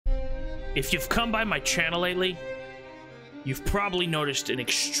If you've come by my channel lately, you've probably noticed an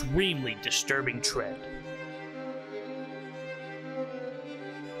extremely disturbing trend.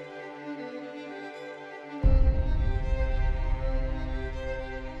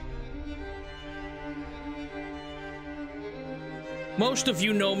 Most of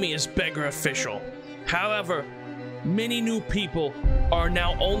you know me as Beggar Official. However, many new people are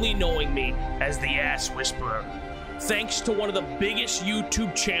now only knowing me as the Ass Whisperer, thanks to one of the biggest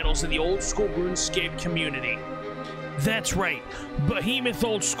YouTube channels in the old school RuneScape community. That's right, Behemoth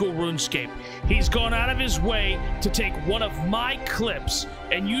Old School RuneScape. He's gone out of his way to take one of my clips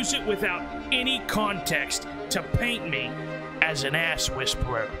and use it without any context to paint me as an Ass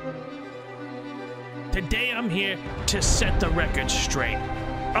Whisperer. Today I'm here to set the record straight.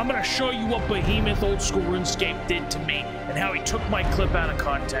 I'm gonna show you what Behemoth Old School RuneScape did to me and how he took my clip out of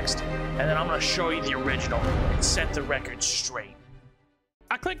context. And then I'm gonna show you the original and set the record straight.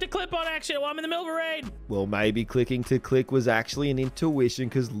 I clicked the clip on accident while I'm in the middle of a raid. Well, maybe clicking to click was actually an intuition,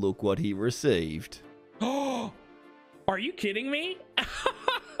 because look what he received. Oh, are you kidding me?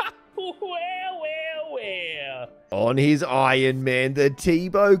 Well. On his Iron Man, the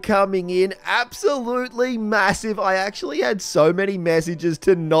Tebow coming in absolutely massive. I actually had so many messages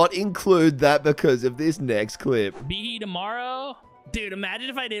to not include that because of this next clip. Behe tomorrow? Dude, imagine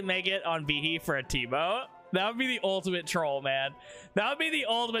if I didn't make it on Behe for a Tebow. That would be the ultimate troll, man. That would be the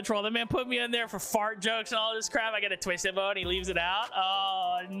ultimate troll. That man put me in there for fart jokes and all this crap. I get a twisted vote and he leaves it out.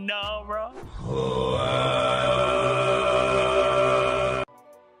 Oh, no, bro.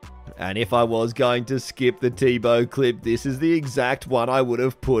 And if I was going to skip the Tebow clip, this is the exact one I would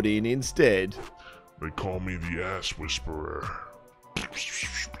have put in instead. They call me the Ass Whisperer.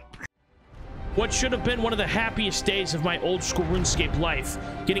 What should have been one of the happiest days of my old school RuneScape life,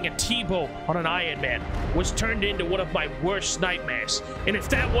 getting a Tebow on an Iron Man, was turned into one of my worst nightmares. And if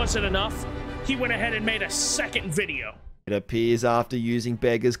that wasn't enough, he went ahead and made a second video. It appears after using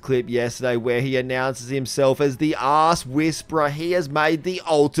Beggar's clip yesterday where he announces himself as the Ass Whisperer, he has made the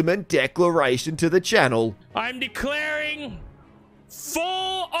ultimate declaration to the channel. I'm declaring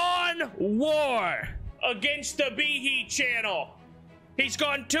full-on war against the Behe channel. He's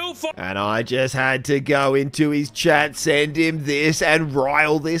gone too far. And I just had to go into his chat, send him this, and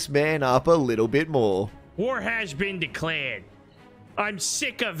rile this man up a little bit more. War has been declared. I'm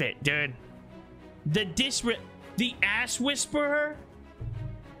sick of it, dude. The Ass Whisperer?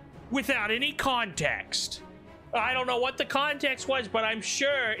 Without any context. I don't know what the context was, but I'm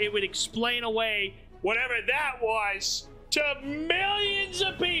sure it would explain away whatever that was to millions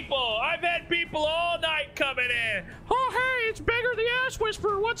of people. I've had people all night coming in. Oh, hey, it's Beggar the Ass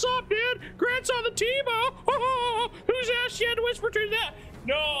Whisperer. What's up, dude? Grant's on the Tebow. Oh, whose ass you had to whisper to that?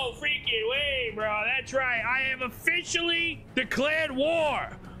 No freaking way, bro. That's right. I have officially declared war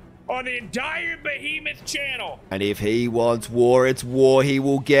on the entire Behemoth channel. And if he wants war, it's war he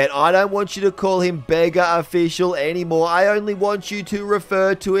will get. I don't want you to call him Beggar Official anymore. I only want you to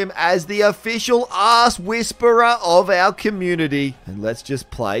refer to him as the official Ass Whisperer of our community. And let's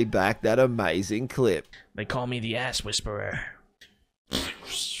just play back that amazing clip. They call me the Ass Whisperer.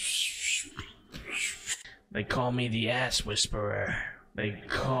 They call me the Ass Whisperer. They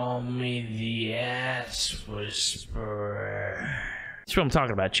call me the Ass Whisperer. That's what I'm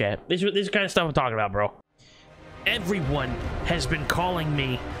talking about, chat. This is the kind of stuff I'm talking about, bro. Everyone has been calling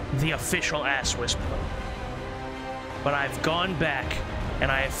me the official Ass Whisperer. But I've gone back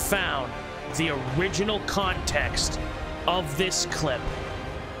and I have found the original context of this clip.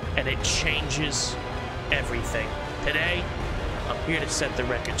 And it changes everything. Today, I'm here to set the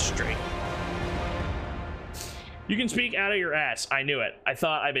record straight. You can speak out of your ass. I knew it. I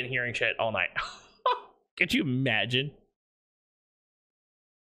thought I've been hearing shit all night. Could you imagine?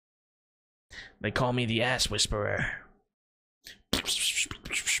 They call me the Ass Whisperer.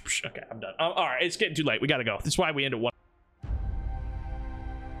 Okay, I'm done. All right, it's getting too late. We gotta go. This is why we end at 1.